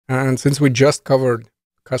And since we just covered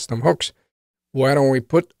custom hooks, why don't we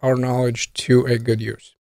put our knowledge to a good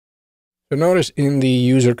use? So notice in the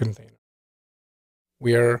user container,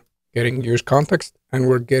 we are getting use context and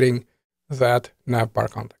we're getting that navbar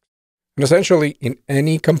context. And essentially in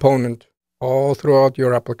any component all throughout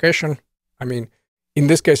your application, I mean, in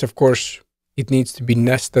this case, of course, it needs to be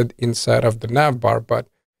nested inside of the navbar, but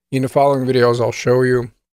in the following videos, I'll show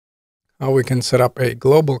you how we can set up a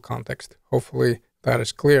global context. Hopefully that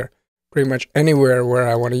is clear. Pretty much anywhere where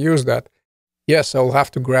I want to use that, yes, I'll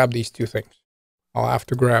have to grab these two things. I'll have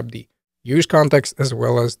to grab the use context as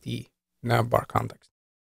well as the navbar context.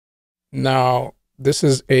 Now, this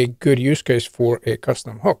is a good use case for a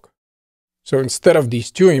custom hook. So instead of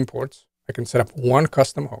these two imports, I can set up one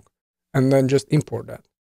custom hook and then just import that.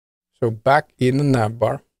 So back in the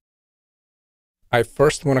navbar, I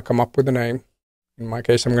first want to come up with a name. In my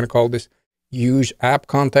case, I'm going to call this use app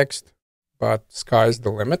context, but sky's the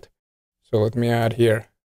limit. So let me add here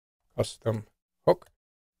custom hook.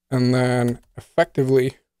 And then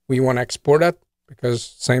effectively, we want to export that because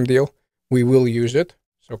same deal, we will use it.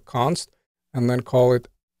 So const, and then call it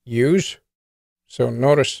use. So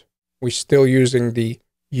notice we're still using the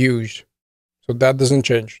use. So that doesn't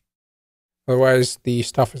change. Otherwise, the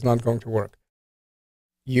stuff is not going to work.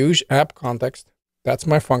 Use app context, that's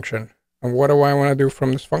my function. And what do I want to do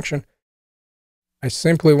from this function? I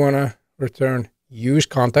simply want to return use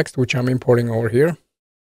context, which I'm importing over here,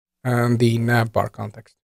 and the navbar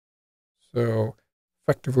context. So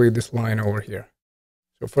effectively this line over here.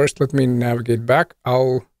 So first, let me navigate back.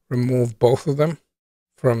 I'll remove both of them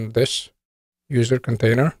from this user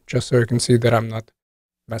container, just so you can see that I'm not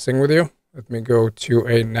messing with you. Let me go to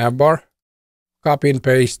a navbar, copy and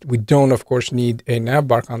paste. We don't, of course, need a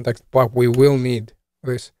navbar context, but we will need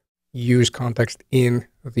this use context in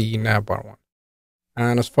the navbar one.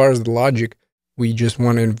 And as far as the logic, we just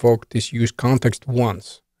want to invoke this use context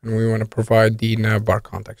once, and we want to provide the navbar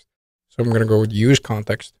context. So I'm going to go with use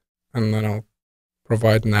context, and then I'll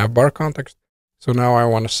provide navbar context. So now I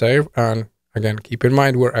want to save, and again, keep in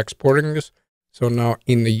mind we're exporting this. So now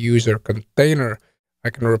in the user container, I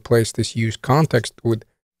can replace this use context with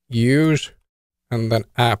use and then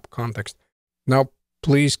app context. Now,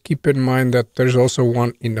 please keep in mind that there's also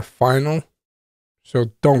one in the final.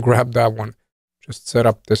 So don't grab that one. Just set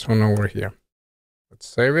up this one over here. Let's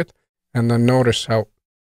save it. And then notice how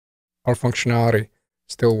our functionality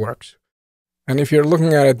still works. And if you're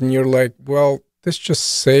looking at it and you're like, well, this just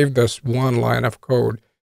saved us one line of code.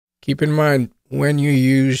 Keep in mind when you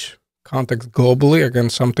use context globally, again,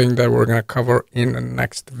 something that we're going to cover in the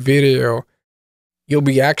next video, you'll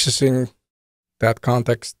be accessing that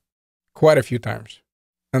context quite a few times.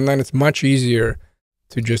 And then it's much easier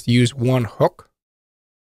to just use one hook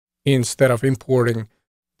instead of importing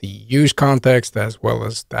the use context as well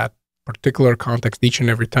as that particular context each and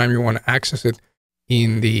every time you want to access it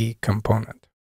in the component.